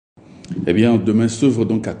Eh bien, demain s'ouvre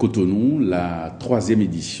donc à Cotonou la troisième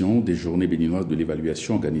édition des Journées Béninoises de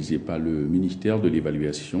l'évaluation organisée par le ministère de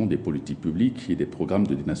l'évaluation des politiques publiques et des programmes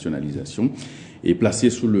de dénationalisation et placée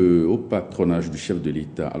sous le haut patronage du chef de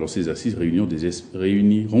l'État. Alors, ces assises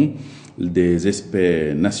réuniront des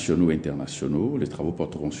experts nationaux et internationaux. Les travaux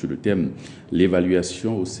porteront sur le thème «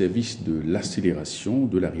 L'évaluation au service de l'accélération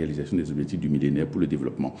de la réalisation des objectifs du millénaire pour le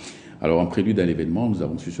développement ». Alors, en prélude à l'événement, nous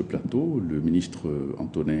avons sur ce plateau le ministre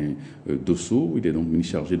Antonin Dossou. Il est donc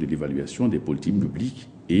ministre chargé de l'évaluation des politiques publiques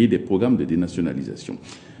et des programmes de dénationalisation.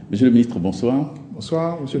 Monsieur le ministre, bonsoir.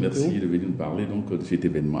 Bonsoir, monsieur le Merci de venir nous parler donc, de cet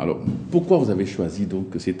événement. Alors, pourquoi vous avez choisi donc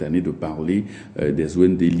cette année de parler des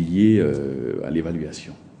OND liées à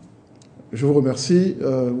l'évaluation? Je vous remercie.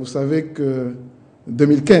 Vous savez que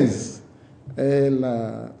 2015 est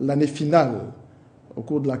l'année finale au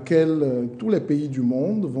cours de laquelle tous les pays du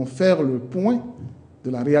monde vont faire le point de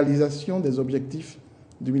la réalisation des objectifs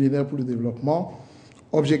du millénaire pour le développement,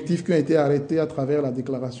 objectifs qui ont été arrêtés à travers la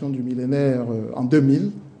déclaration du millénaire en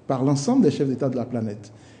 2000 par l'ensemble des chefs d'État de la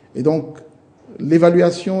planète. Et donc,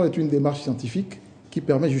 l'évaluation est une démarche scientifique qui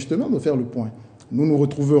permet justement de faire le point. Nous nous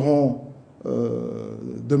retrouverons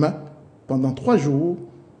demain pendant 3 jours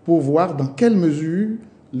pour voir dans quelle mesure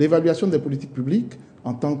l'évaluation des politiques publiques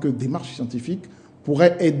en tant que démarche scientifique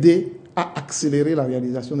pourrait aider à accélérer la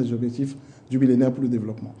réalisation des objectifs du millénaire pour le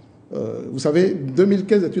développement. Vous savez,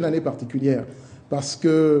 2015 est une année particulière parce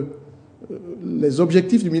que les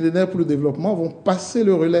objectifs du millénaire pour le développement vont passer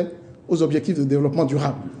le relais aux objectifs de développement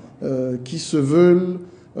durable qui se veulent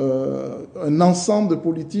un ensemble de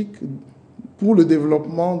politiques pour le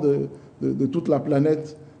développement de toute la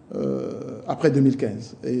planète après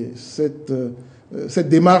 2015. Et cette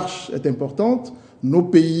démarche est importante. Nos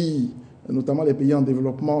pays, notamment les pays en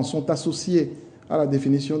développement, sont associés à la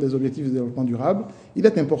définition des objectifs de développement durable. Il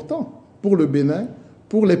est important pour le Bénin,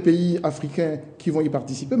 pour les pays africains qui vont y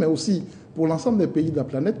participer, mais aussi pour l'ensemble des pays de la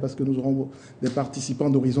planète, parce que nous aurons des participants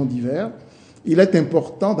d'horizons divers. Il est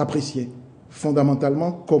important d'apprécier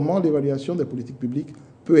fondamentalement comment l'évaluation des politiques publiques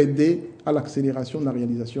peut aider à l'accélération de la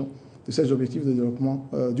réalisation de ces objectifs de développement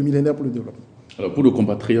du millénaire pour le développement. Alors pour le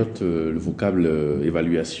compatriote, le vocable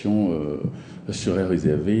évaluation serait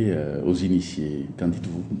réservé aux initiés. Qu'en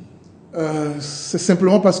dites-vous? C'est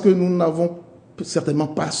simplement parce que nous n'avons certainement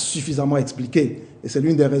pas suffisamment expliqué. Et c'est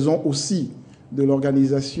l'une des raisons aussi de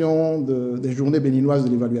l'organisation des Journées Béninoises de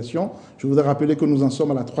l'évaluation. Je voudrais rappeler que nous en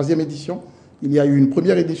sommes à la 3e édition. Il y a eu une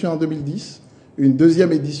première édition en 2010, une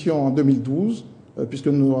deuxième édition en 2012, puisque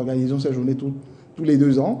nous organisons ces journées tous les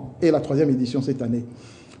 2 ans, et la 3e édition cette année.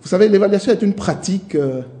 Vous savez, l'évaluation est une pratique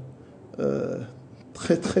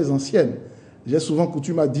très, très ancienne. J'ai souvent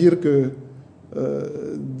coutume à dire que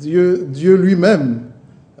Dieu lui-même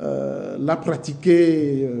l'a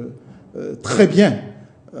pratiqué très bien.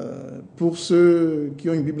 Pour ceux qui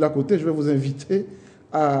ont une Bible à côté, je vais vous inviter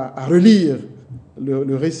à relire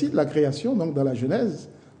le récit de la création, donc dans la Genèse,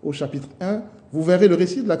 au chapitre 1. Vous verrez le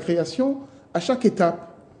récit de la création. À chaque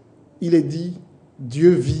étape, il est dit «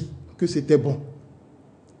 Dieu vit que c'était bon ».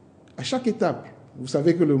 À chaque étape, vous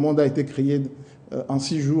savez que le monde a été créé en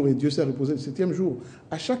 6 jours et Dieu s'est reposé le 7e jour.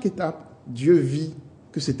 À chaque étape, Dieu vit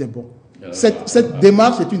que c'était bon. Cette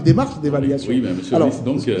démarche est une démarche d'évaluation. Oui, mais monsieur le ministre,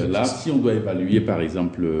 donc là, si on doit évaluer, par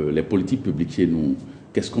exemple, les politiques publiques chez nous,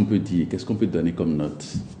 qu'est-ce qu'on peut dire? Qu'est-ce qu'on peut donner comme note?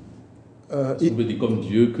 On peut dire comme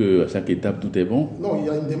Dieu qu'à chaque étape, tout est bon? Non, il y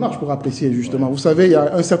a une démarche pour apprécier, justement. Ouais. Vous savez, il y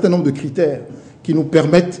a un certain nombre de critères qui nous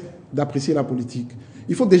permettent d'apprécier la politique.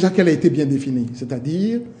 Il faut déjà qu'elle ait été bien définie,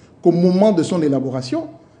 c'est-à-dire qu'au moment de son élaboration,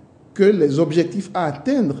 que les objectifs à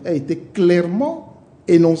atteindre aient été clairement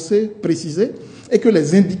énoncés, précisés, et que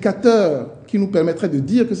les indicateurs qui nous permettraient de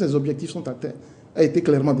dire que ces objectifs sont atteints aient été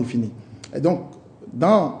clairement définis. Et donc,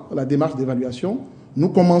 dans la démarche d'évaluation, nous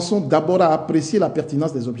commençons d'abord à apprécier la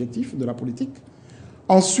pertinence des objectifs de la politique.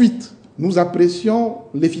 Ensuite, nous apprécions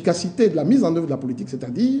l'efficacité de la mise en œuvre de la politique,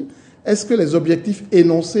 c'est-à-dire, est-ce que les objectifs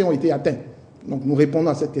énoncés ont été atteints? Donc, nous répondons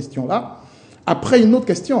à cette question-là. Après, une autre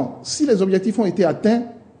question, si les objectifs ont été atteints,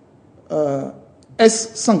 est-ce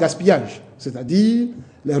sans gaspillage? C'est-à-dire,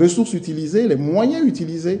 les ressources utilisées, les moyens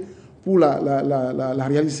utilisés pour la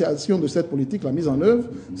réalisation de cette politique, la mise en œuvre,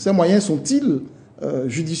 ces moyens sont-ils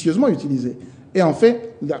judicieusement utilisés? Et enfin,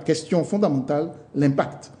 la question fondamentale,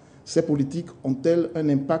 l'impact. Ces politiques ont-elles un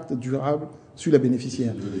impact durable sur les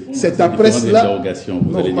bénéficiaires? C'est après cela... Non,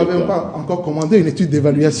 vous ne m'avez pas encore commandé une étude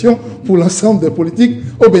d'évaluation pour l'ensemble des politiques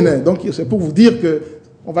au Bénin. Donc, c'est pour vous dire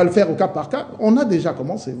qu'on va le faire au cas par cas. On a déjà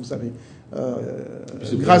commencé, vous savez.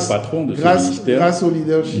 Grâce au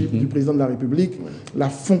leadership du président de la République, la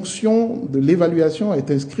fonction de l'évaluation est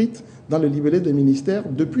inscrite dans le libellé des ministères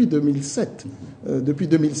depuis 2007. Depuis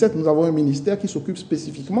 2007, nous avons un ministère qui s'occupe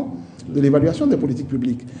spécifiquement de l'évaluation des politiques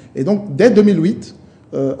publiques. Et donc, dès 2008,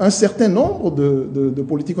 un certain nombre de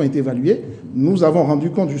politiques ont été évaluées. Nous avons rendu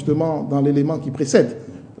compte justement dans l'élément qui précède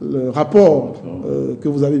le rapport que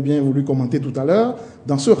vous avez bien voulu commenter tout à l'heure.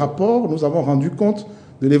 Dans ce rapport, nous avons rendu compte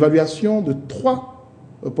de l'évaluation de 3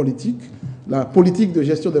 politiques. La politique de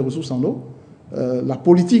gestion des ressources en eau, la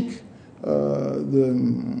politique, le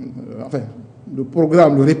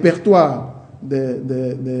programme, le répertoire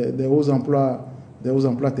des hauts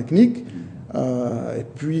emplois techniques, et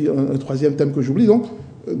puis un troisième thème que j'oublie. Donc,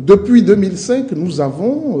 depuis 2005, nous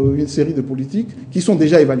avons une série de politiques qui sont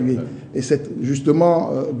déjà évaluées. Et c'est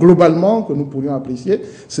justement, globalement, que nous pourrions apprécier.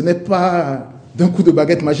 Ce n'est pas d'un coup de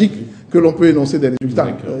baguette magique que l'on peut énoncer des résultats.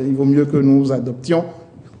 Il vaut mieux que nous adoptions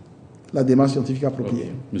la démarche scientifique appropriée.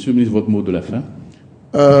 Okay. Monsieur le ministre, votre mot de la fin.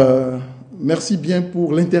 Merci bien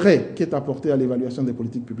pour l'intérêt qui est apporté à l'évaluation des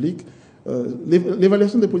politiques publiques.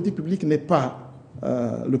 L'évaluation des politiques publiques n'est pas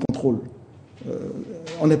le contrôle.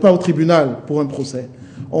 On n'est pas au tribunal pour un procès.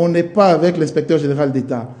 On n'est pas avec l'inspecteur général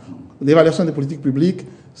d'État. L'évaluation des politiques publiques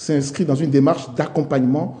s'inscrit dans une démarche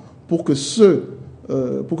d'accompagnement pour que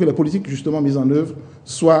les politiques justement mises en œuvre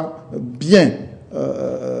soient bien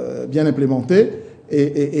implémentées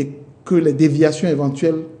et que les déviations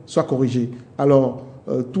éventuelles soient corrigées. Alors,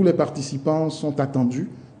 tous les participants sont attendus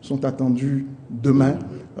demain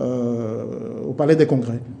au Palais des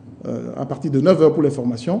Congrès, à partir de 9h pour les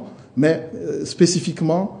formations, mais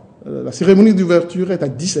spécifiquement, la cérémonie d'ouverture est à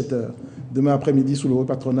 17h, demain après-midi, sous le haut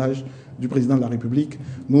patronage du président de la République.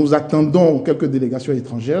 Nous attendons quelques délégations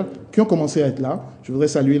étrangères qui ont commencé à être là. Je voudrais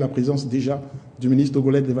saluer la présence déjà du ministre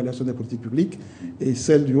togolais de l'évaluation des politiques publiques et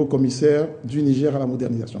celle du haut-commissaire du Niger à la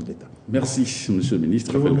modernisation de l'État. Merci, monsieur le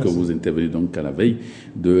ministre. Je rappelle que vous intervenez donc à la veille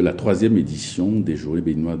de la 3e édition des Journées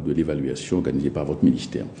Béninoises de l'évaluation organisée par votre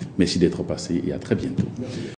ministère. Merci d'être passé et à très bientôt. Merci.